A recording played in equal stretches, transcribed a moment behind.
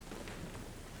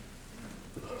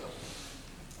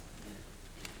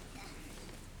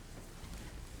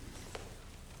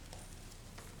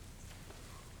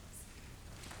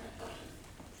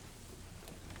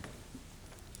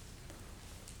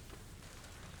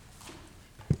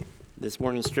This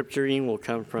morning's scripture reading will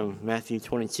come from Matthew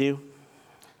 22,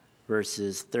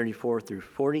 verses 34 through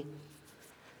 40.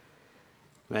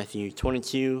 Matthew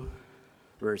 22,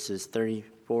 verses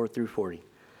 34 through 40.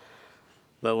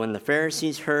 But when the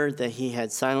Pharisees heard that he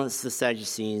had silenced the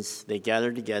Sadducees, they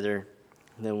gathered together.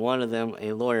 Then one of them,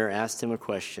 a lawyer, asked him a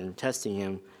question, testing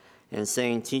him, and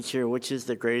saying, "Teacher, which is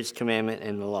the greatest commandment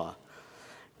in the law?"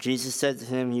 Jesus said to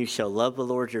him, "You shall love the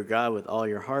Lord your God with all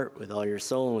your heart, with all your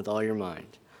soul, and with all your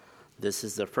mind. This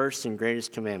is the first and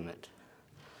greatest commandment.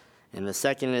 And the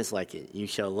second is like it. You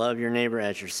shall love your neighbor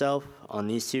as yourself. On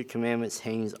these two commandments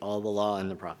hangs all the law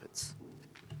and the prophets."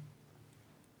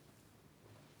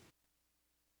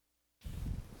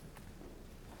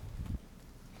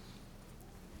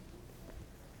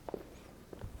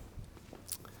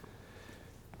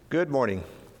 Good morning.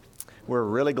 We're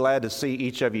really glad to see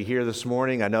each of you here this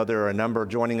morning. I know there are a number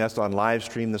joining us on live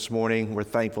stream this morning. We're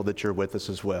thankful that you're with us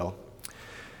as well.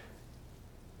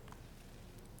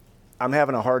 I'm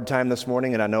having a hard time this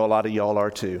morning, and I know a lot of y'all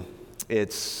are too.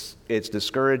 It's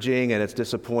discouraging and it's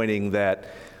disappointing that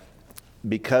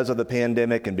because of the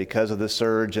pandemic and because of the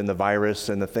surge and the virus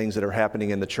and the things that are happening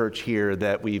in the church here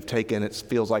that we've taken, it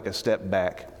feels like a step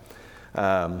back.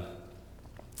 I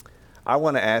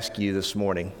want to ask you this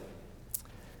morning,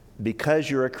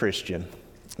 because you're a Christian,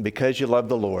 because you love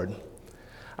the Lord,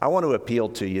 I want to appeal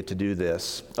to you to do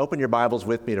this. Open your Bibles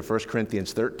with me to 1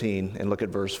 Corinthians 13 and look at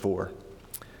verse 4.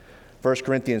 1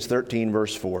 Corinthians 13,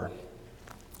 verse 4.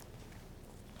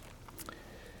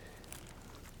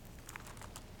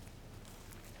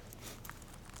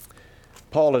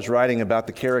 Paul is writing about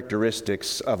the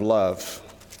characteristics of love.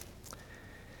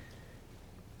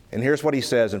 And here's what he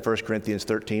says in 1 Corinthians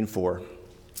 13, 4.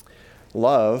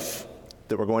 Love,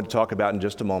 that we're going to talk about in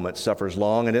just a moment, suffers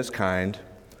long and is kind.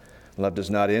 Love does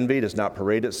not envy, does not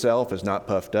parade itself, is not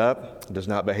puffed up, does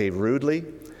not behave rudely,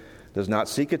 does not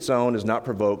seek its own, is not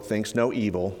provoked, thinks no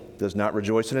evil, does not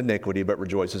rejoice in iniquity, but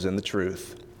rejoices in the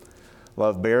truth.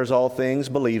 Love bears all things,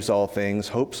 believes all things,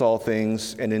 hopes all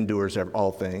things, and endures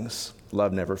all things.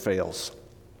 Love never fails.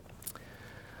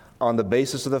 On the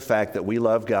basis of the fact that we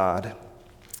love God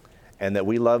and that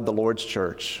we love the Lord's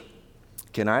church,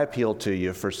 can I appeal to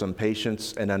you for some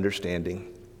patience and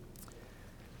understanding?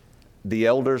 The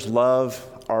elders love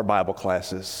our Bible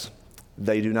classes.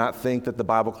 They do not think that the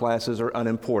Bible classes are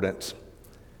unimportant,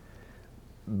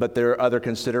 but there are other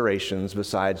considerations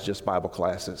besides just Bible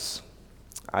classes.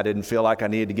 I didn't feel like I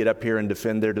needed to get up here and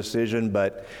defend their decision,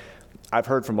 but I've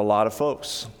heard from a lot of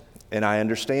folks, and I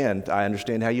understand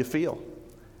how you feel.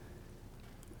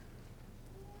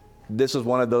 This is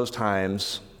one of those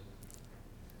times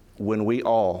when we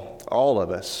all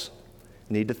of us,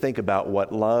 need to think about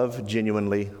what love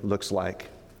genuinely looks like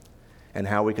and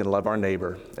how we can love our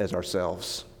neighbor as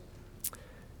ourselves.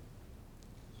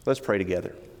 Let's pray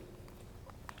together.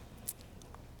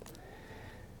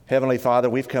 Heavenly Father,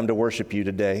 we've come to worship you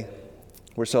today.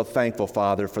 We're so thankful,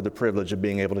 Father, for the privilege of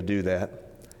being able to do that.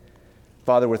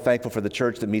 Father, we're thankful for the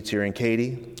church that meets here in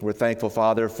Katy. We're thankful,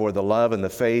 Father, for the love and the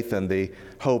faith and the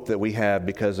hope that we have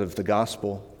because of the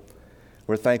gospel.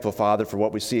 We're thankful, Father, for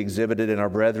what we see exhibited in our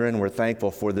brethren. We're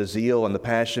thankful for the zeal and the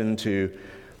passion to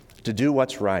do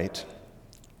what's right.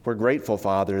 We're grateful,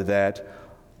 Father, that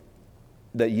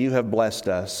you have blessed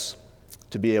us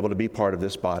to be able to be part of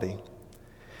this body.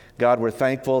 God, we're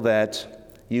thankful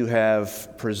that you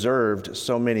have preserved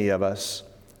so many of us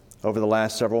over the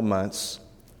last several months.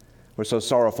 We're so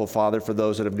sorrowful, Father, for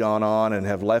those that have gone on and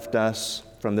have left us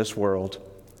from this world.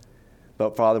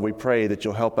 But, Father, we pray that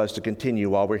you'll help us to continue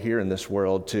while we're here in this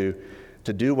world to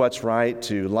do what's right,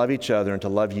 to love each other, and to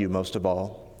love you most of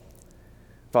all.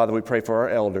 Father, we pray for our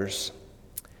elders.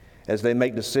 As they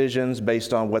make decisions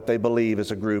based on what they believe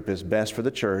as a group is best for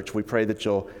the church, we pray that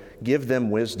you'll give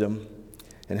them wisdom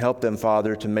and help them,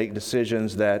 Father, to make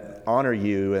decisions that honor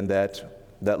you and that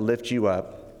lift you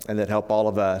up and that help all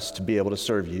of us to be able to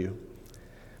serve you.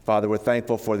 Father, we're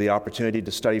thankful for the opportunity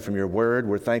to study from your word.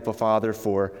 We're thankful, Father,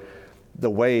 for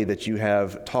the way that you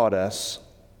have taught us.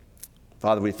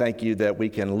 Father, we thank you that we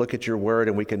can look at your word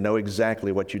and we can know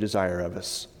exactly what you desire of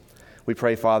us. We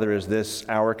pray, Father, as this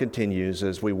hour continues,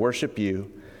 as we worship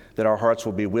you, that our hearts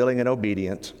will be willing and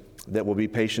obedient, that we'll be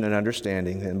patient and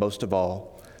understanding, and most of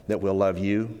all, that we'll love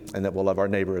you and that we'll love our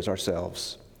neighbor as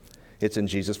ourselves. It's in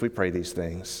Jesus we pray these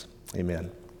things.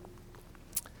 Amen.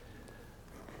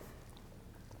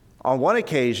 On one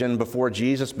occasion before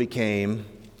Jesus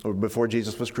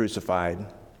was crucified,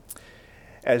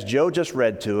 as Joe just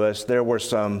read to us, there were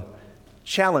some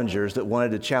challengers that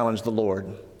wanted to challenge the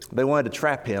Lord. They wanted to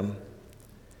trap him.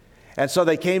 And so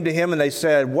they came to him and they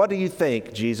said, what do you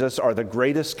think, Jesus, are the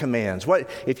greatest commands? What,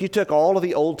 if you took all of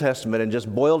the Old Testament and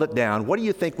just boiled it down, what do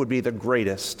you think would be the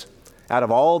greatest out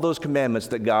of all those commandments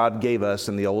that God gave us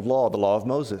in the old law, the law of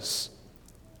Moses?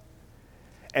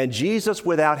 And Jesus,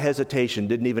 without hesitation,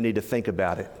 didn't even need to think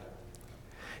about it.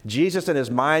 Jesus in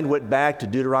his mind went back to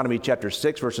Deuteronomy chapter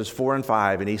 6, verses 4 and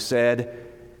 5, and he said,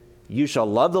 you shall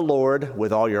love the Lord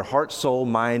with all your heart, soul,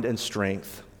 mind, and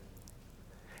strength.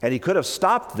 And he could have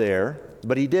stopped there,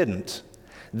 but he didn't.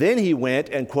 Then he went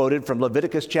and quoted from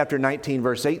Leviticus chapter 19,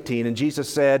 verse 18, and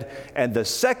Jesus said, and the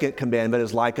second commandment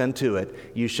is like unto it,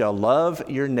 you shall love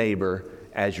your neighbor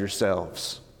as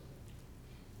yourselves.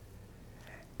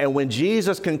 And when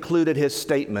Jesus concluded his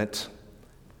statement,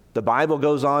 the Bible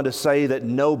goes on to say that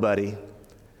nobody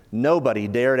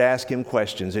dared ask him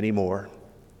questions anymore.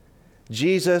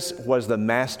 Jesus was the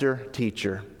master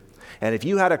teacher. And if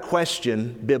you had a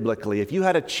question biblically, if you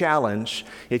had a challenge,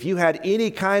 if you had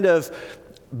any kind of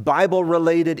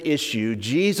Bible-related issue,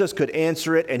 Jesus could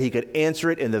answer it, and he could answer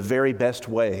it in the very best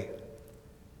way.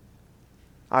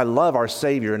 I love our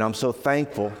Savior, and I'm so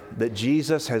thankful that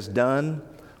Jesus has done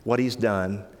what he's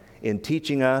done in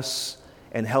teaching us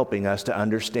and helping us to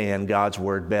understand God's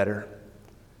Word better.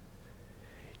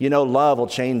 You know, love will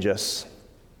change us.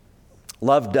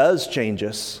 Love does change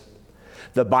us.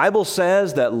 The Bible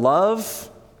says that love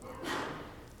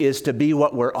is to be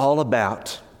what we're all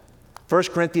about. 1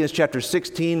 Corinthians chapter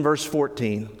 16, verse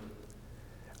 14.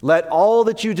 Let all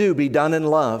that you do be done in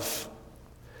love.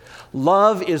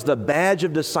 Love is the badge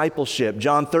of discipleship.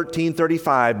 John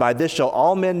 13:35. By this shall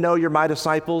all men know you're my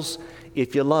disciples,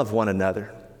 if you love one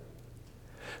another.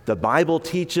 The Bible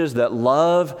teaches that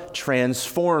love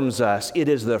transforms us. It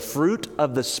is the fruit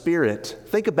of the Spirit.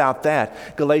 Think about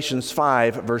that. Galatians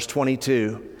 5, verse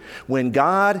 22. When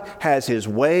God has his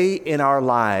way in our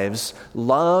lives,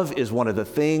 love is one of the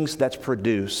things that's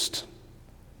produced.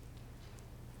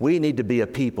 We need to be a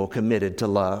people committed to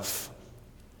love.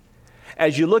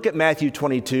 As you look at Matthew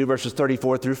 22, verses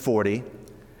 34 through 40,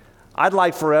 I'd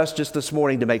like for us just this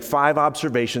morning to make 5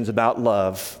 observations about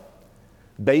love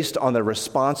based on the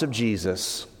response of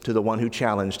Jesus to the one who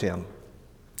challenged him.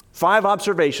 5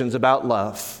 observations about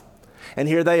love. And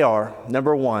here they are.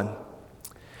 Number 1,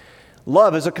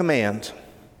 love is a command.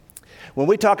 When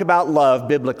we talk about love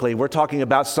biblically, we're talking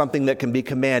about something that can be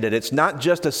commanded. It's not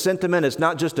just a sentiment, it's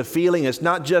not just a feeling, it's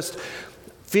not just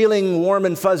feeling warm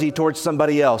and fuzzy towards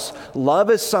somebody else.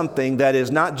 Love is something that is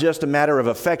not just a matter of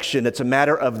affection, it's a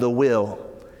matter of the will.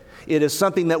 It is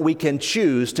something that we can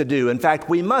choose to do. In fact,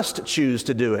 we must choose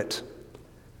to do it.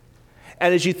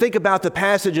 And as you think about the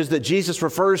passages that Jesus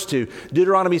refers to,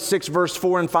 Deuteronomy 6, verse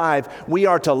 4 and 5, we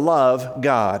are to love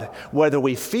God, whether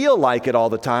we feel like it all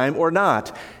the time or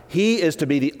not. He is to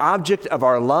be the object of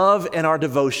our love and our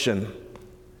devotion.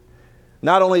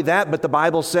 Not only that, but the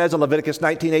Bible says in Leviticus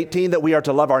 19:18 that we are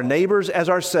to love our neighbors as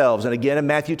ourselves. And again in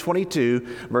Matthew 22,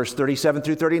 verse 37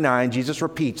 through 39, Jesus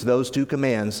repeats those 2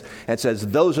 commands and says,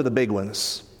 those are the big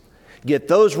ones. Get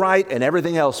those right and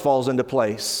everything else falls into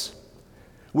place.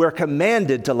 We're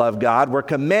commanded to love God. We're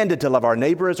commanded to love our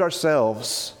neighbor as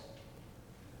ourselves.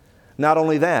 Not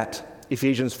only that,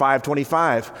 Ephesians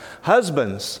 5:25,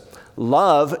 husbands,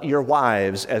 love your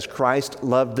wives as Christ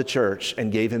loved the church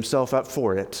and gave himself up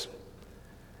for it.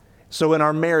 So in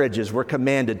our marriages, we're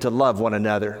commanded to love one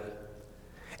another.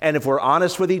 And if we're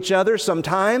honest with each other,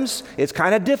 sometimes it's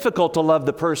kind of difficult to love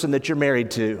the person that you're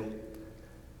married to.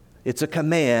 It's a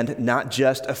command, not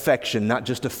just affection, not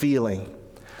just a feeling.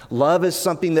 Love is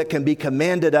something that can be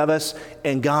commanded of us,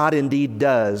 and God indeed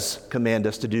does command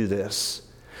us to do this.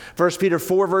 1 Peter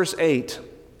 4, verse 8,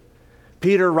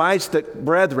 Peter writes that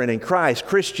brethren in Christ,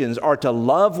 Christians, are to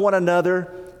love one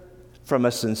another from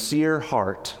a sincere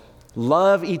heart.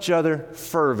 Love each other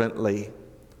fervently,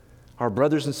 our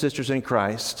brothers and sisters in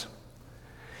Christ.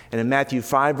 And in Matthew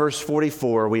 5, verse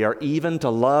 44, we are even to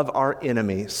love our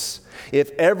enemies.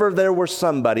 If ever there were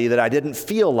somebody that I didn't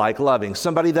feel like loving,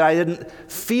 somebody that I didn't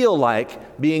feel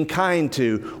like being kind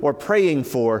to or praying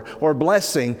for or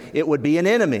blessing, it would be an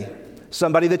enemy.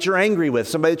 Somebody that you're angry with,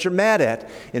 somebody that you're mad at.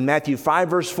 In Matthew 5,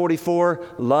 verse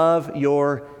 44, love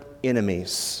your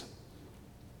enemies.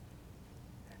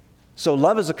 So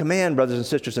love is a command, brothers and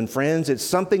sisters and friends. It's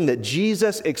something that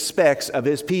Jesus expects of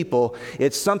his people.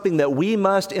 It's something that we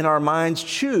must, in our minds,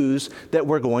 choose that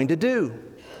we're going to do.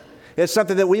 It's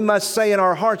something that we must say in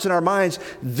our hearts and our minds,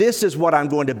 this is what I'm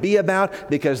going to be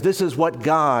about because this is what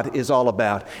God is all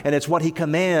about. And it's what he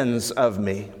commands of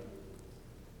me.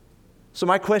 So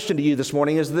my question to you this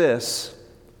morning is this.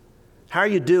 How are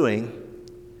you doing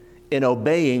in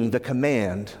obeying the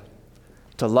command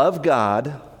to love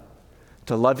God,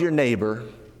 to love your neighbor,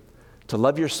 to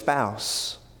love your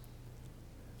spouse,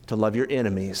 to love your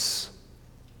enemies.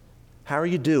 How are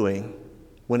you doing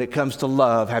when it comes to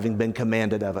love having been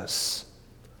commanded of us?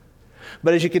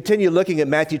 But as you continue looking at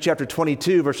Matthew chapter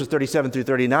 22, verses 37 through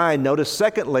 39, notice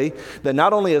secondly that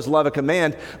not only is love a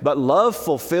command, but love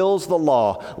fulfills the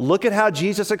law. Look at how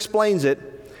Jesus explains it.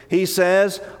 He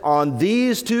says, on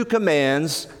these two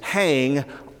commands hang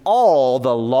all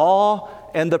the law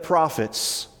and the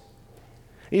prophets.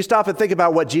 You stop and think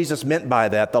about what Jesus meant by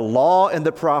that, the law and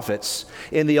the prophets.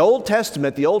 In the Old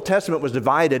Testament was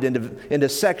divided into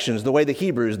sections, the way the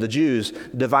Hebrews, the Jews,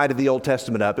 divided the Old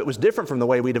Testament up. It was different from the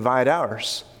way we divide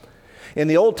ours. In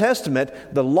the Old Testament,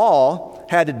 the law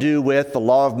had to do with the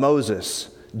law of Moses,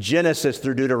 Genesis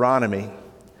through Deuteronomy.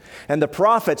 And the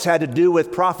prophets had to do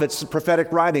with prophetic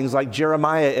writings like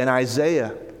Jeremiah and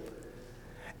Isaiah.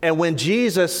 And when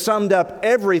Jesus summed up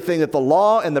everything that the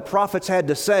law and the prophets had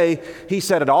to say, he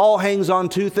said it all hangs on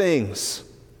two things.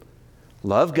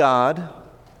 Love God,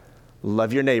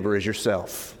 love your neighbor as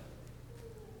yourself.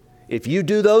 If you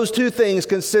do those two things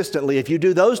consistently, if you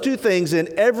do those two things in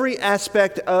every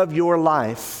aspect of your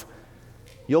life,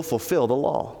 you'll fulfill the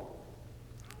law.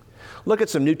 Look at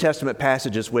some New Testament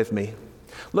passages with me.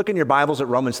 Look in your Bibles at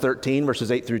Romans 13, verses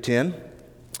 8 through 10.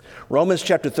 Romans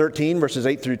chapter 13, verses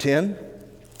 8 through 10.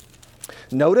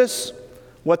 Notice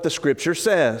what the Scripture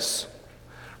says.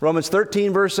 Romans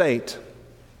 13, verse 8.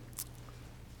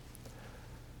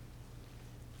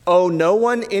 Owe no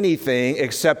one anything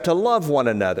except to love one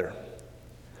another.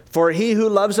 For he who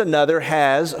loves another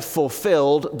has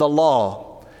fulfilled the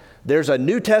law. There's a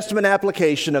New Testament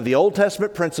application of the Old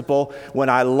Testament principle. When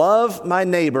I love my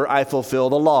neighbor, I fulfill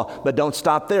the law. But don't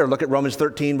stop there. Look at Romans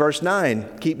 13, verse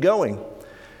 9. Keep going.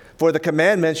 For the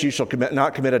commandments, you shall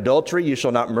not commit adultery, you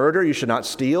shall not murder, you shall not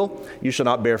steal, you shall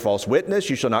not bear false witness,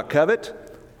 you shall not covet.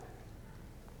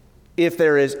 If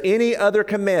there is any other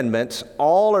commandment,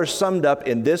 all are summed up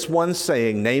in this one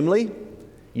saying, namely,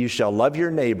 you shall love your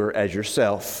neighbor as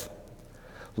yourself.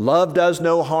 Love does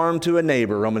no harm to a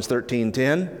neighbor, Romans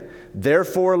 13:10.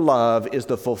 Therefore, love is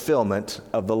the fulfillment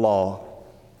of the law.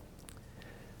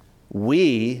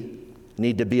 We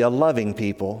need to be a loving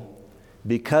people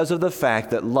because of the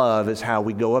fact that love is how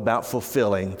we go about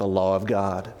fulfilling the law of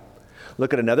God.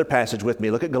 Look at another passage with me.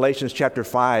 Look at Galatians chapter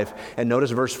 5 and notice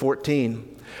verse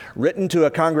 14. Written to a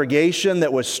congregation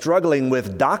that was struggling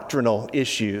with doctrinal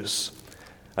issues.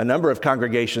 A number of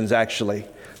congregations actually.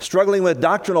 Struggling with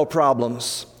doctrinal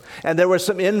problems. And there was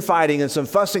some infighting and some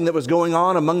fussing that was going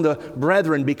on among the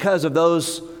brethren because of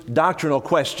those doctrinal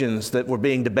questions that were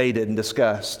being debated and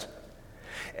discussed.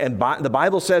 And the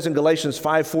Bible says in Galatians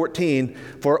 5:14,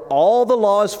 for all the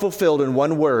law is fulfilled in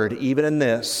one word, even in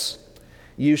this,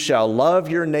 you shall love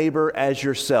your neighbor as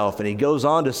yourself. And he goes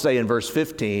on to say in verse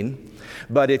 15,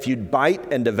 but if you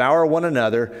bite and devour one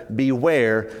another,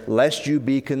 beware lest you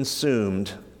be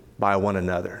consumed by one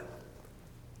another.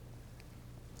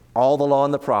 All the law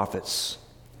and the prophets.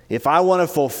 If I want to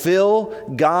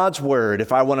fulfill God's word,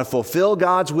 if I want to fulfill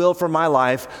God's will for my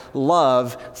life,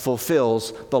 love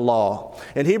fulfills the law.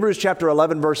 In Hebrews chapter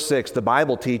 11, verse 6, the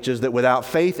Bible teaches that without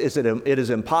faith it is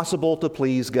impossible to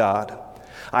please God.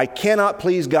 I cannot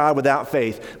please God without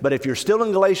faith. But if you're still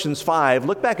in Galatians 5,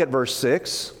 look back at verse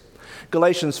 6.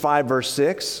 Galatians 5, verse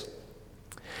 6.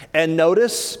 And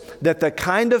notice that the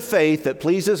kind of faith that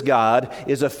pleases God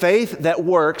is a faith that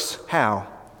works how?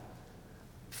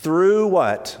 Through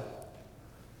what?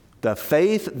 The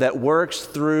faith that works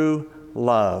through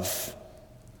love.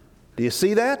 Do you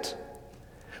see that?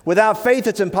 Without faith,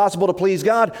 it's impossible to please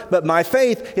God, but my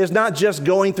faith is not just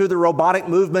going through the robotic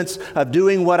movements of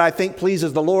doing what I think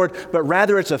pleases the Lord, but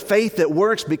rather it's a faith that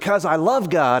works because I love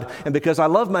God and because I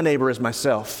love my neighbor as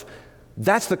myself.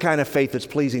 That's the kind of faith that's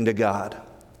pleasing to God.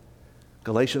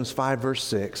 Galatians 5, verse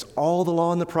 6, all the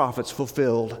law and the prophets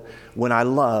fulfilled when I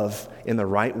love in the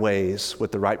right ways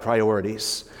with the right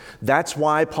priorities. That's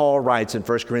why Paul writes in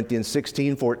 1 Corinthians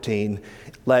 16:14,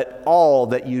 let all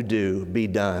that you do be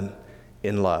done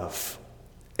in love.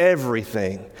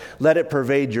 Everything. Let it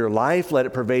pervade your life. Let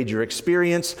it pervade your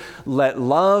experience. Let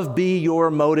love be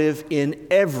your motive in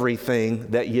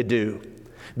everything that you do,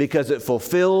 because it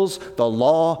fulfills the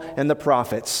law and the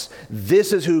prophets.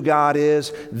 This is who God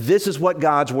is. This is what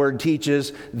God's word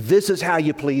teaches. This is how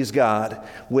you please God,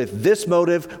 with this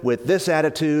motive, with this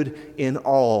attitude in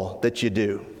all that you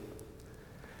do.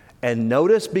 And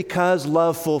notice, because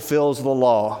love fulfills the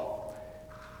law,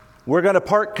 we're going to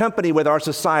part company with our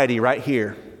society right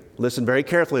here. Listen very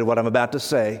carefully to what I'm about to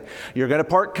say. You're going to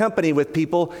part company with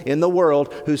people in the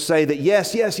world who say that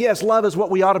yes, love is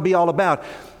what we ought to be all about.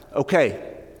 Okay,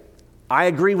 I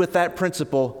agree with that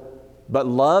principle, But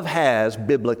love has,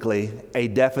 biblically, a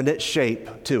definite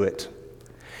shape to it.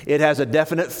 It has a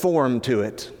definite form to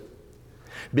it.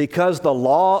 Because the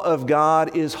law of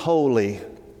God is holy,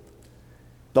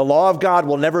 the law of God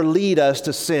will never lead us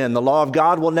to sin. The law of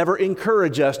God will never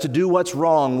encourage us to do what's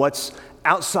wrong, what's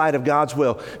outside of God's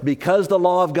will. Because the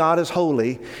law of God is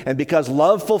holy, and because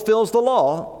love fulfills the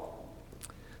law,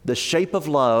 the shape of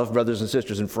love, brothers and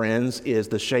sisters and friends, is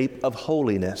the shape of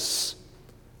holiness.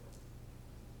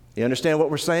 You understand what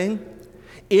we're saying?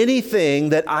 Anything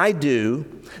that I do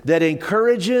that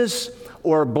encourages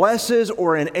or blesses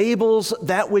or enables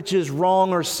that which is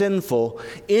wrong or sinful,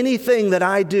 anything that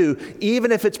I do,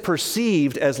 even if it's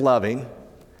perceived as loving,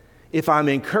 if I'm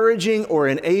encouraging or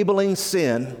enabling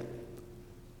sin,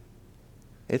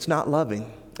 it's not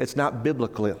loving. It's not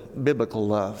biblical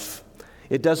love.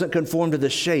 It doesn't conform to the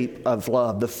shape of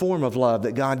love, the form of love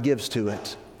that God gives to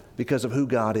it because of who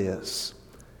God is.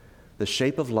 The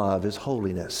shape of love is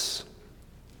holiness.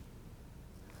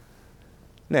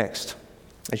 Next,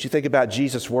 as you think about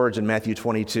Jesus' words in Matthew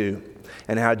 22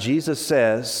 and how Jesus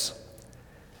says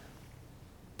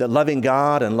that loving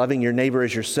God and loving your neighbor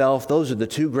as yourself, those are the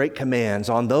two great commands.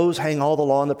 On those hang all the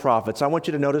law and the prophets. I want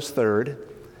you to notice third,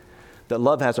 that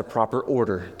love has a proper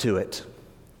order to it.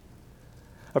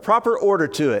 A proper order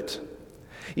to it.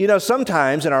 You know,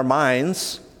 sometimes in our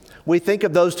minds, we think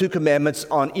of those two commandments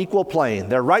on equal plane.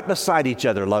 They're right beside each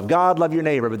other. Love God, love your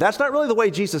neighbor. But that's not really the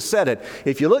way Jesus said it.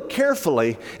 If you look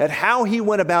carefully at how he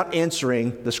went about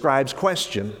answering the scribe's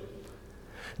question,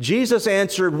 Jesus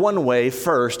answered one way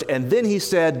first, and then he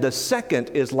said the second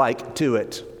is like to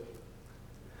it.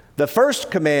 The first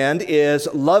command is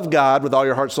love God with all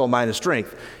your heart, soul, mind, and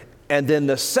strength. And then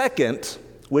the second,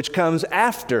 which comes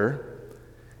after,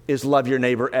 is love your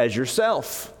neighbor as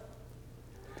yourself.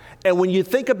 And when you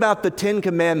think about the 10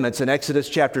 Commandments in Exodus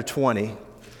chapter 20,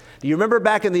 do you remember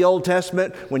back in the Old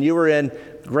Testament when you were in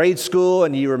grade school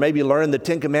and you were maybe learning the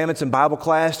 10 Commandments in Bible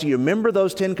class? Do you remember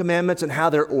those 10 Commandments and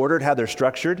how they're ordered, how they're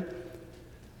structured?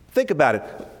 Think about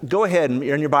it. Go ahead and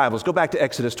in your Bibles, go back to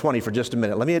Exodus 20 for just a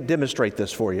minute. Let me demonstrate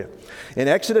this for you. In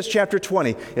Exodus chapter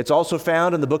 20, it's also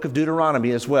found in the book of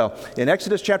Deuteronomy as well. In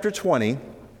Exodus chapter 20,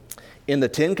 in the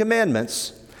 10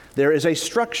 Commandments, there is a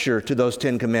structure to those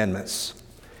 10 Commandments.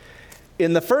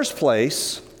 In the first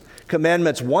place,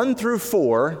 Commandments 1 through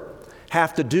 4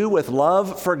 have to do with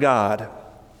love for God.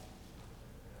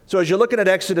 So as you're looking at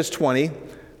Exodus 20,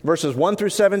 verses 1 through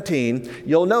 17,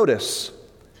 you'll notice,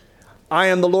 I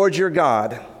am the Lord your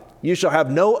God. You shall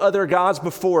have no other gods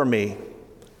before me.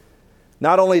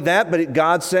 Not only that, but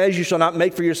God says you shall not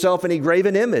make for yourself any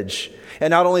graven image. And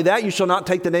not only that, you shall not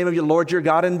take the name of your Lord your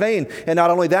God in vain. And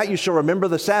not only that, you shall remember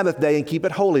the Sabbath day and keep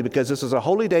it holy, because this is a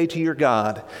holy day to your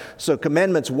God. So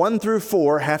commandments 1 through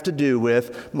 4 have to do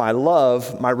with my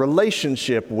love, my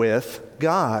relationship with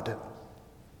God.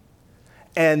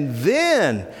 And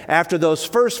then, after those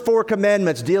first 4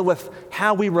 commandments deal with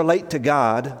how we relate to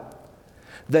God,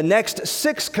 the next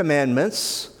 6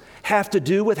 commandments have to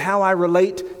do with how I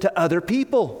relate to other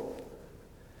people.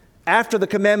 After the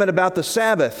commandment about the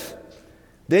Sabbath,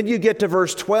 then you get to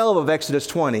verse 12 of Exodus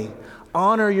 20.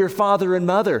 Honor your father and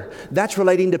mother. That's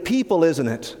relating to people, isn't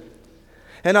it?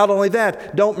 And not only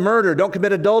that, don't murder, don't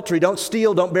commit adultery, don't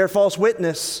steal, don't bear false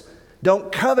witness,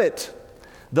 don't covet.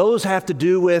 Those have to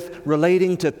do with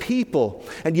relating to people.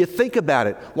 And you think about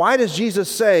it. Why does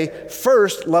Jesus say,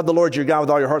 first, love the Lord your God with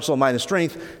all your heart, soul, mind, and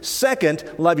strength? Second,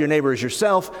 love your neighbor as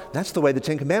yourself. That's the way the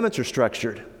 10 Commandments are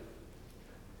structured.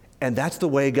 And that's the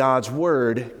way God's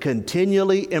Word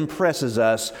continually impresses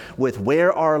us with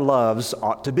where our loves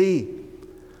ought to be.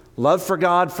 Love for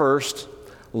God first,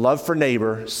 love for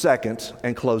neighbor second,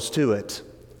 and close to it.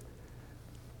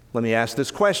 Let me ask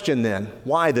this question then.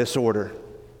 Why this order?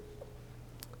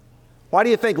 Why do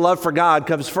you think love for God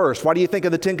comes first? Why do you think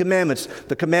of the 10 Commandments?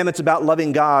 The commandments about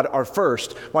loving God are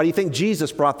first. Why do you think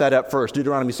Jesus brought that up first?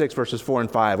 Deuteronomy 6, verses 4 and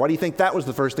 5. Why do you think that was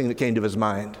the first thing that came to his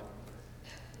mind?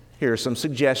 Here are some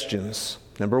suggestions.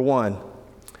 Number 1,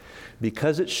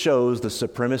 because it shows the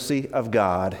supremacy of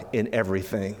God in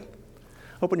everything.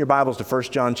 Open your Bibles to 1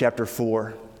 John chapter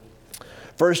 4.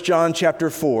 1 John chapter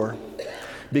 4.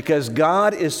 Because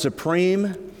God is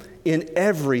supreme in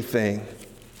everything.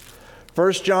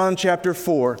 1 John chapter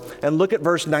 4, and look at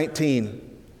verse 19.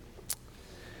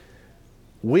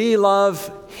 We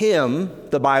love him,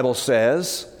 the Bible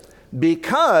says,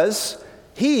 because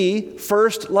he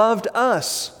first loved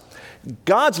us.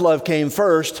 God's love came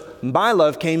first, my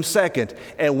love came second.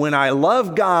 And when I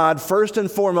love God first and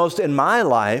foremost in my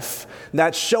life,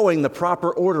 that's showing the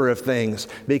proper order of things,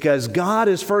 because God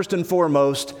is first and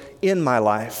foremost in my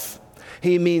life.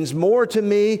 He means more to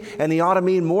me, and He ought to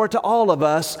mean more to all of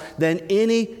us than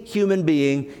any human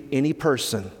being, any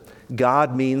person.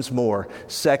 God means more.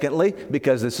 Secondly,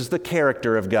 because this is the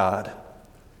character of God.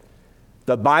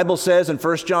 The Bible says in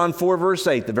 1 John 4, verse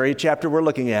 8, the very chapter we're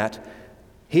looking at,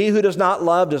 he who does not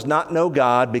love does not know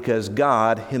God, because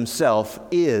God Himself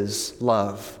is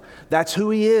love. That's who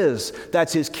He is.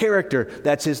 That's His character.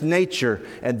 That's His nature.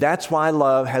 And that's why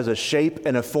love has a shape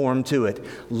and a form to it.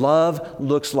 Love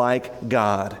looks like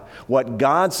God. What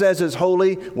God says is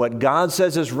holy, what God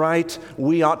says is right,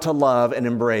 we ought to love and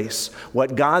embrace.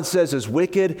 What God says is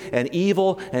wicked and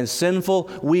evil and sinful,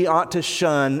 we ought to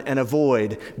shun and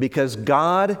avoid, because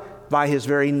God, by His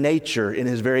very nature, in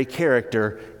His very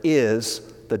character, is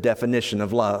the definition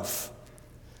of love.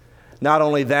 Not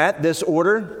only that, this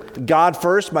order, God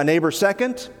first, my neighbor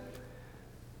second,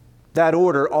 that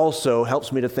order also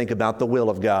helps me to think about the will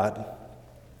of God.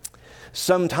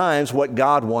 Sometimes what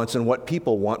God wants and what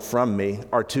people want from me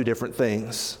are two different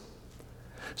things.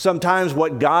 Sometimes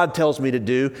what God tells me to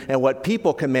do and what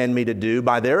people command me to do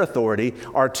by their authority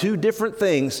are two different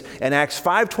things, and Acts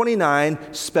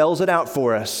 5:29 spells it out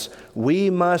for us. We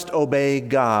must obey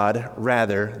God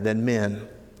rather than men.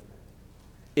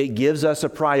 It gives us a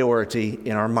priority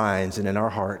in our minds and in our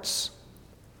hearts.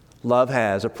 Love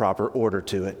has a proper order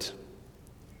to it.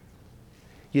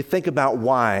 You think about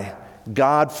why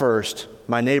God first,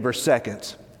 my neighbor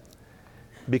second,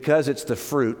 because it's the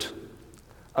fruit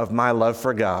of my love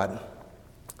for God.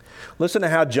 Listen to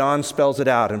how John spells it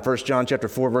out in 1 John chapter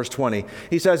 4, verse 20.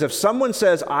 He says, if someone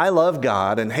says, I love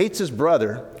God, and hates his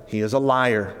brother, he is a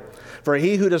liar. For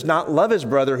he who does not love his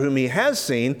brother whom he has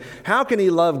seen, how can he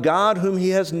love God whom he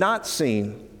has not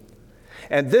seen?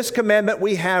 And this commandment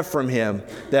we have from him,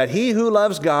 that he who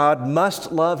loves God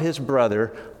must love his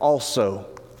brother also.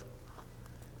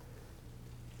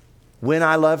 When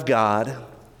I love God,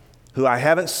 who I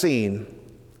haven't seen,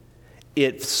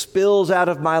 it spills out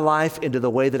of my life into the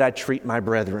way that I treat my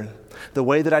brethren, the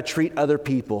way that I treat other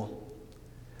people.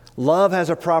 Love has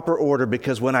a proper order,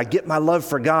 because when I get my love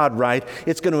for God right,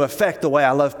 it's going to affect the way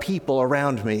I love people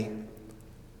around me.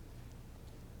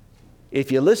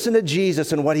 If you listen to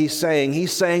Jesus and what He's saying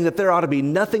that there ought to be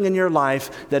nothing in your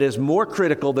life that is more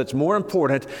critical, that's more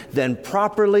important than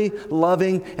properly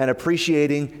loving and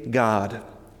appreciating God.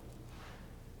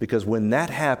 Because when that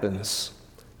happens,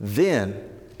 then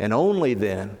and only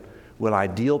then will I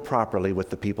deal properly with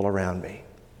the people around me.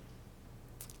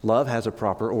 Love has a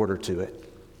proper order to it.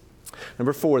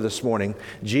 Number 4 this morning,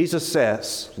 Jesus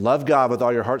says, love God with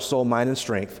all your heart, soul, mind, and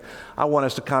strength. I want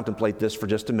us to contemplate this for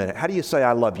just a minute. How do you say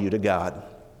I love you to God?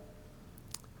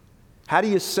 How do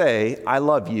you say I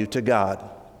love you to God?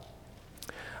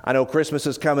 I know Christmas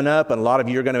is coming up, and a lot of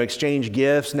you are going to exchange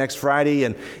gifts next Friday,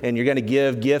 and you're going to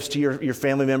give gifts to your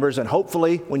family members. And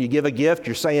hopefully, when you give a gift,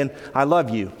 you're saying, I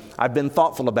love you. I've been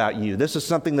thoughtful about you. This is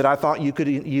something that I thought you could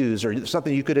use, or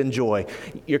something you could enjoy.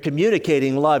 You're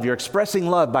communicating love. You're expressing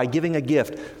love by giving a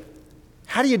gift.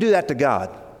 How do you do that to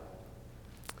God?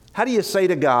 How do you say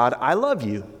to God, I love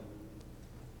you?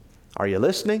 Are you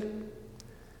listening?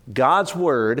 God's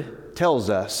Word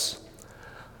tells us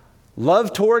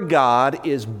love toward God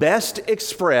is best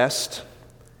expressed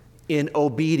in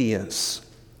obedience.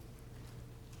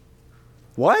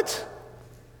 What?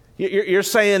 You're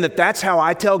saying that that's how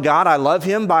I tell God I love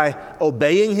Him, by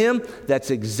obeying Him? That's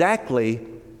exactly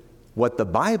what the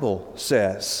Bible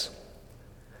says.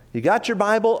 You got your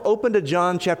Bible? Open to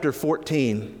John chapter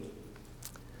 14.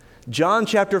 John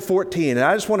chapter 14, and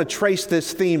I just want to trace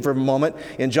this theme for a moment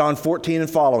in John 14 and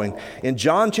following. In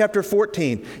John chapter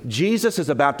 14, Jesus is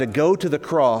about to go to the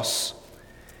cross.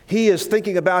 He is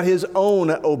thinking about His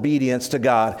own obedience to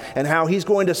God and how He's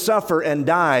going to suffer and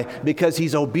die because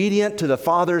He's obedient to the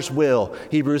Father's will.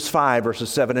 Hebrews 5, verses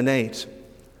 7 and 8.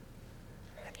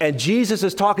 And Jesus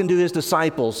is talking to His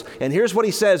disciples, and here's what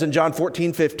He says in John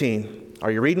 14:15.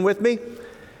 Are you reading with me?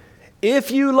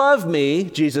 If you love me,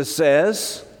 Jesus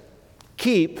says,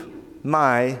 keep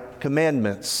my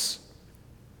commandments.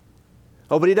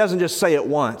 Oh, but He doesn't just say it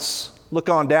once. Look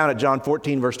on down at John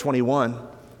 14, verse 21.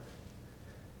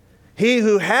 He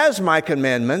who has my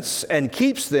commandments and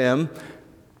keeps them,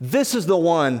 this is the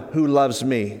one who loves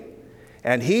me.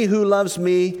 And he who loves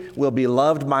me will be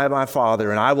loved by my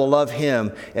Father, and I will love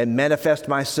him and manifest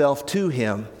myself to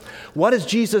him. What does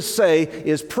Jesus say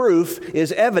is proof,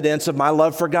 is evidence of my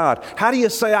love for God? How do you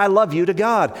say I love you to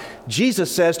God?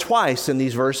 Jesus says twice in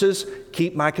these verses,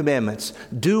 keep my commandments.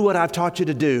 Do what I've taught you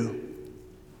to do.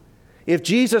 If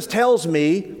Jesus tells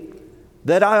me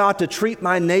that I ought to treat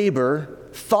my neighbor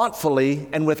thoughtfully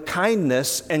and with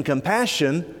kindness and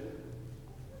compassion,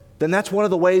 then that's one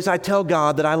of the ways I tell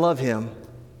God that I love him.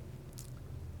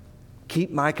 keep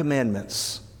my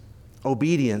commandments,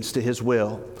 obedience to his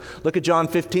will. Look at John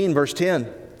 15, verse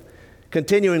 10.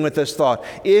 Continuing with this thought,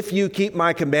 if you keep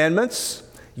my commandments,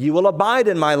 you will abide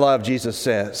in my love, Jesus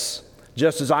says,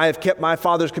 just as I have kept my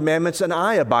Father's commandments and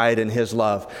I abide in his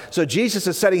love. So Jesus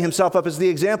is setting himself up as the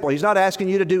example. He's not asking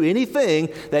you to do anything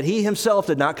that he himself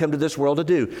did not come to this world to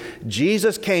do.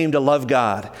 Jesus came to love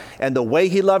God, and the way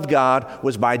he loved God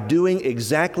was by doing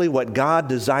exactly what God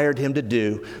desired him to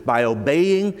do, by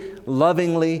obeying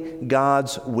lovingly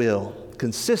God's will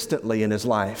consistently in his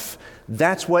life.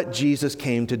 That's what Jesus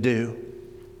came to do.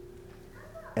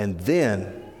 And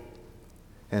then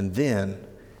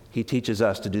he teaches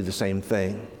us to do the same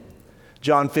thing.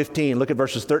 John 15, look at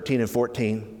verses 13 and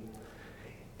 14.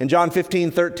 In John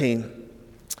 15:13,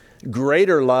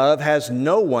 greater love has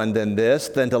no one than this,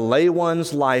 than to lay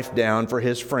one's life down for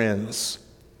his friends.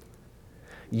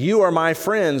 You are my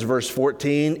friends, verse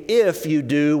 14, if you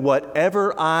do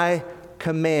whatever I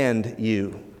command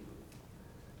you.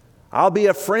 I'll be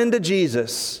a friend to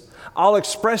Jesus. I'll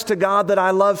express to God that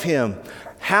I love him.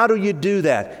 How do you do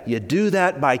that? You do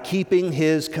that by keeping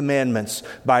his commandments,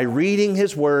 by reading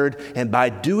his word, and by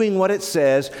doing what it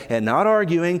says, and not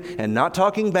arguing, and not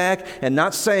talking back, and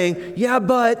not saying, yeah,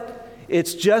 but.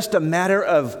 It's just a matter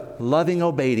of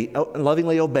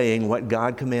lovingly obeying what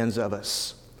God commands of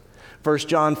us. 1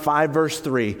 John 5, verse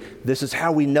 3, this is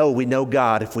how we know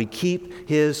God, if we keep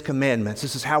his commandments.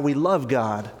 This is how we love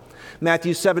God.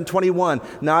 Matthew 7:21,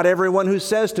 not everyone who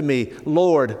says to me,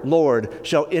 Lord, Lord,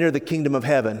 shall enter the kingdom of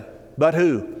heaven. But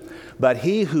who? But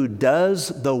he who does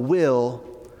the will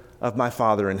of my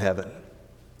Father in heaven.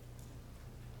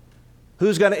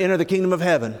 Who's going to enter the kingdom of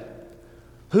heaven?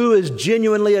 Who is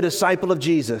genuinely a disciple of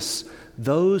Jesus?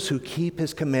 Those who keep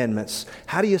his commandments.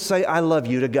 How do you say, I love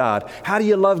you to God? How do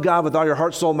you love God with all your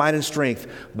heart, soul, mind, and strength?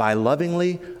 By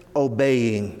lovingly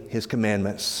obeying his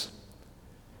commandments.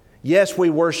 Yes, we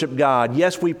worship God.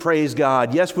 Yes, we praise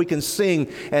God. Yes, we can sing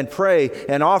and pray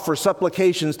and offer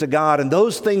supplications to God. And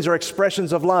those things are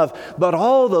expressions of love. But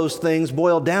all those things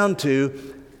boil down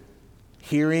to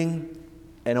hearing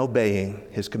and obeying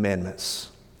his commandments.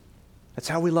 That's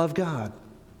how we love God.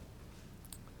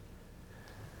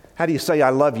 How do you say,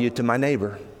 I love you to my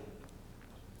neighbor?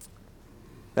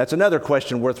 That's another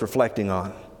question worth reflecting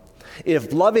on.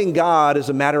 If loving God is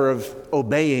a matter of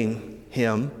obeying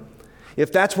him,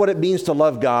 if that's what it means to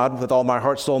love God with all my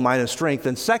heart, soul, mind, and strength,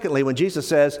 then secondly, when Jesus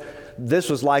says, this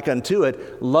was like unto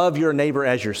it, love your neighbor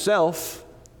as yourself,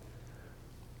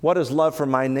 what does love for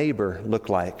my neighbor look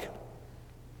like?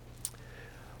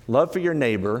 Love for your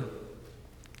neighbor,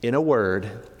 in a word,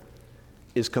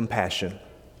 is compassion.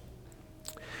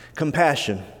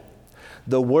 Compassion.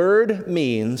 The word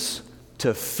means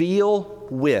to feel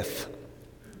with.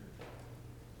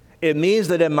 It means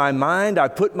that in my mind, I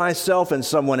put myself in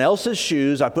someone else's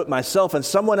shoes, I put myself in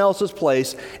someone else's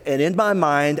place, and in my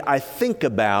mind, I think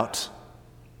about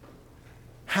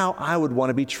how I would want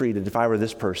to be treated if I were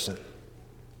this person.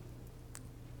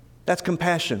 That's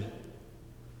compassion.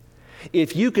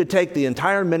 If you could take the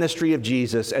entire ministry of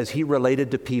Jesus as he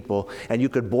related to people, and you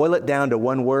could boil it down to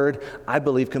one word, I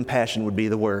believe compassion would be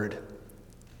the word.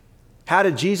 How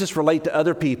did Jesus relate to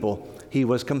other people? He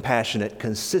was compassionate,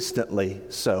 consistently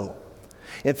so.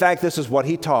 In fact, this is what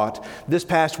he taught. This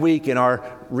past week in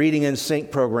our Reading in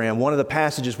Sync program, one of the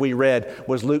passages we read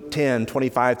was Luke 10,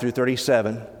 25 through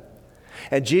 37.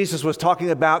 And Jesus was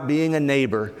talking about being a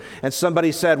neighbor. And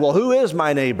somebody said, well, who is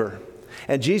my neighbor?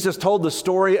 And Jesus told the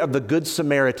story of the Good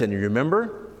Samaritan. You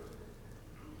remember?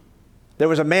 There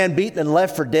was a man beaten and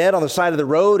left for dead on the side of the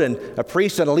road, and a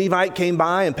priest and a Levite came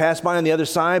by and passed by on the other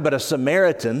side, but a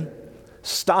Samaritan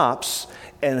stops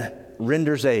and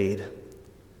renders aid.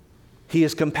 He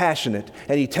is compassionate,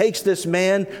 and he takes this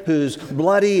man who's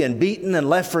bloody and beaten and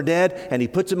left for dead, and he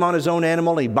puts him on his own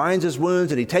animal, and he binds his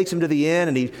wounds, and he takes him to the inn,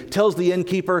 and he tells the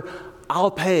innkeeper,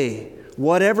 I'll pay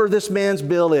whatever this man's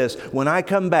bill is. When I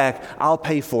come back, I'll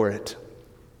pay for it.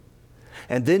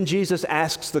 And then Jesus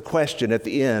asks the question at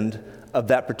the end of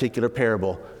that particular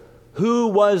parable, who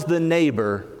was the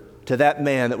neighbor to that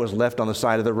man that was left on the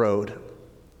side of the road?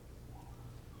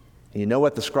 And you know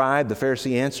what the scribe, the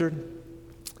Pharisee, answered?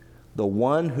 The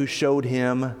one who showed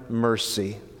him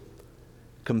mercy,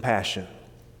 compassion.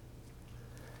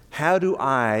 How do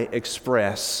I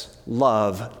express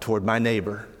love toward my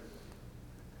neighbor?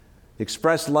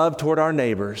 Express love toward our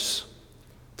neighbors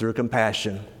through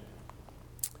compassion.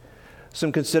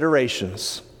 Some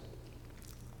considerations.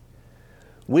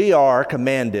 We are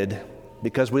commanded,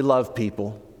 because we love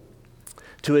people,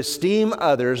 to esteem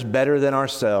others better than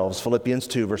ourselves. Philippians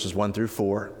 2, verses 1 through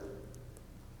 4.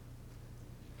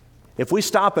 If we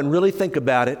stop and really think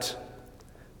about it,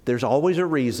 There's always a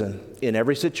reason in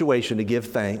every situation to give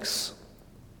thanks.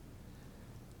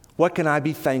 What can I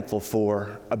be thankful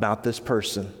for about this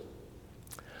person?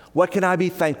 What can I be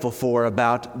thankful for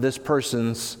about this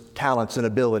person's talents and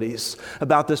abilities,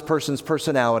 about this person's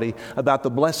personality, about the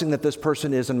blessing that this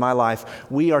person is in my life?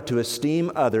 We are to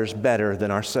esteem others better than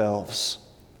ourselves.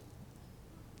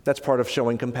 That's part of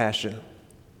showing compassion.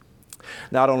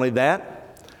 Not only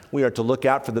that, we are to look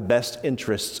out for the best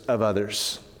interests of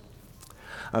others.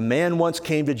 A man once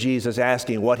came to Jesus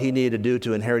asking what he needed to do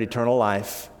to inherit eternal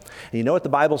life. And you know what the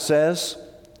Bible says?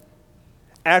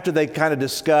 After they kind of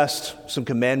discussed some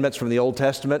commandments from the Old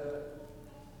Testament,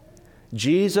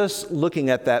 Jesus, looking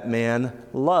at that man,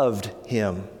 loved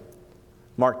him.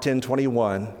 Mark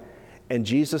 10:21. And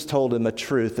Jesus told him a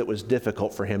truth that was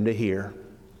difficult for him to hear.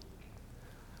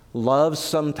 Love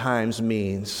sometimes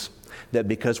means that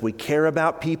because we care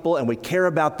about people and we care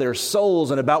about their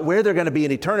souls and about where they're going to be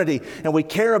in eternity, and we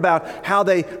care about how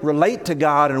they relate to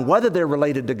God and whether they're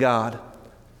related to God,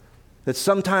 that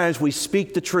sometimes we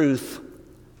speak the truth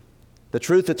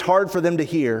that's hard for them to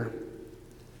hear,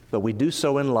 but we do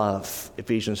so in love.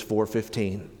 Ephesians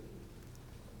 4:15.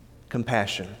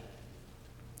 Compassion.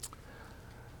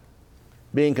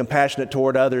 Being compassionate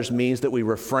toward others means that we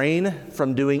refrain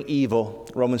from doing evil.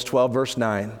 Romans 12, verse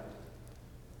 9.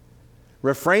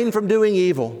 Refrain from doing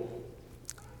evil.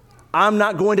 I'm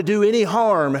not going to do any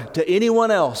harm to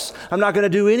anyone else. I'm not going to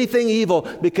do anything evil,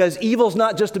 because evil's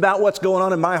not just about what's going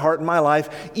on in my heart and my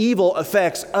life. Evil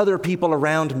affects other people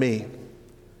around me.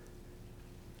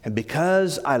 And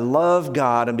because I love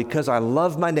God and because I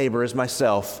love my neighbor as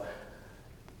myself,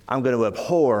 I'm going to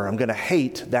abhor, I'm going to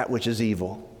hate that which is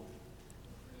evil.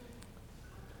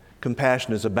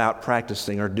 Compassion is about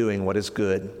practicing or doing what is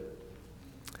good.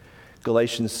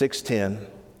 Galatians 6:10,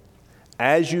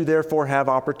 as you therefore have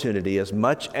opportunity, as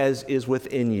much as is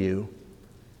within you,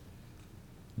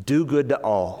 do good to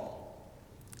all,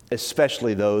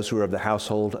 especially those who are of the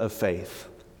household of faith,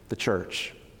 the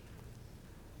church.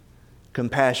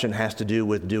 Compassion has to do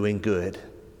with doing good.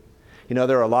 You know,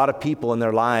 there are a lot of people in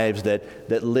their lives that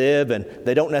live and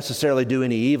they don't necessarily do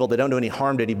any evil, they don't do any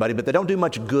harm to anybody, but they don't do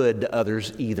much good to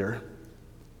others either.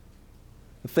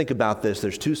 Think about this.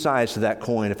 There's two sides to that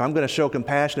coin. If I'm going to show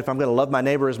compassion, if I'm going to love my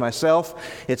neighbor as myself,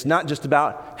 it's not just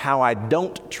about how I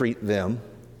don't treat them.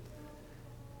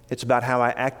 It's about how I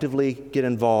actively get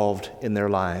involved in their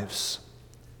lives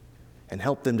and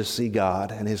help them to see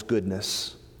God and His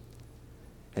goodness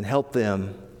and help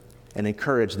them and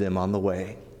encourage them on the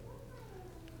way.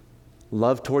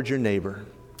 Love towards your neighbor,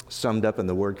 summed up in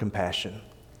the word compassion.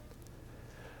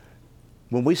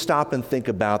 When we stop and think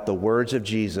about the words of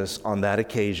Jesus on that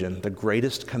occasion, the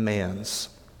greatest commands,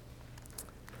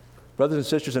 brothers and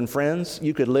sisters and friends,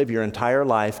 you could live your entire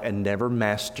life and never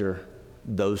master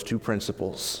those two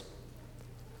principles.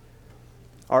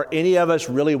 Are any of us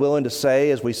really willing to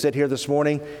say, as we sit here this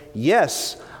morning,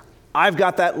 yes, I've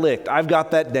got that licked, I've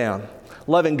got that down.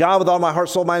 Loving God with all my heart,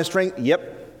 soul, mind, and strength,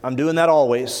 yep, I'm doing that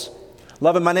always.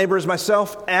 Loving my neighbor as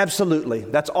myself, absolutely.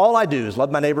 That's all I do is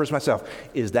love my neighbor as myself.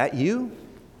 Is that you?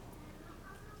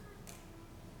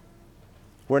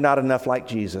 We're not enough like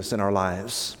Jesus in our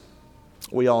lives.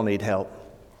 We all need help.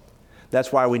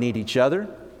 That's why we need each other,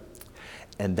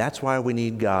 and that's why we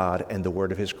need God and the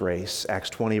word of His grace. Acts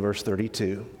 20, verse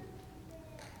 32.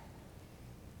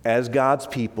 As God's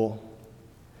people,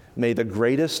 may the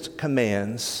greatest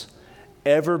commands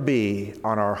ever be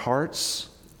on our hearts,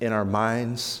 in our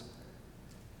minds,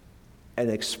 and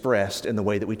expressed in the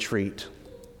way that we treat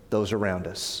those around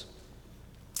us.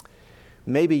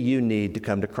 Maybe you need to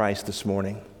come to Christ this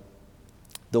morning.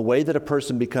 The way that a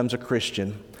person becomes a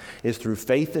Christian is through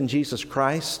faith in Jesus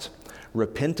Christ,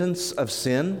 repentance of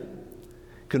sin,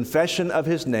 confession of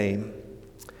His name,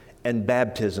 and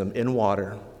baptism in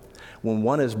water. When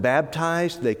one is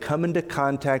baptized, they come into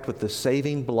contact with the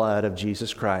saving blood of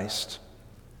Jesus Christ.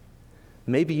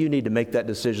 Maybe you need to make that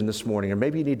decision this morning, or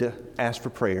maybe you need to ask for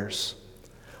prayers.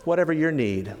 Whatever your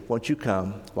need, won't you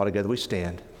come while together we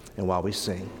stand and while we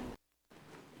sing.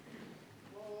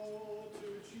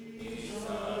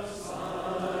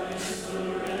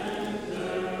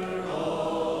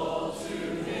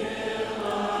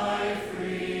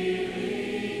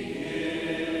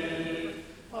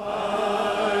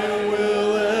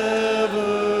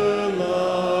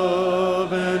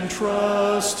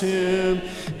 Him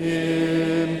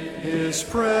in His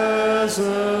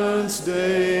presence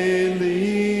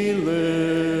daily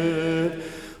live.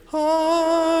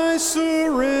 I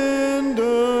surrender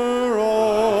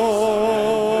all.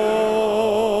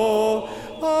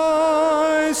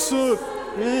 I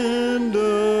surrender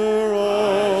all.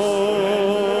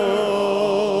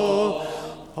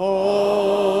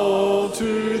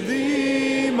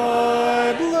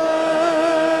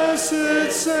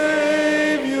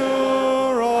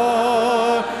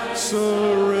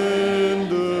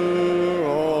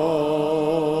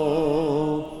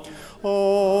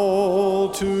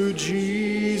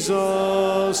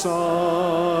 Jesus,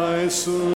 I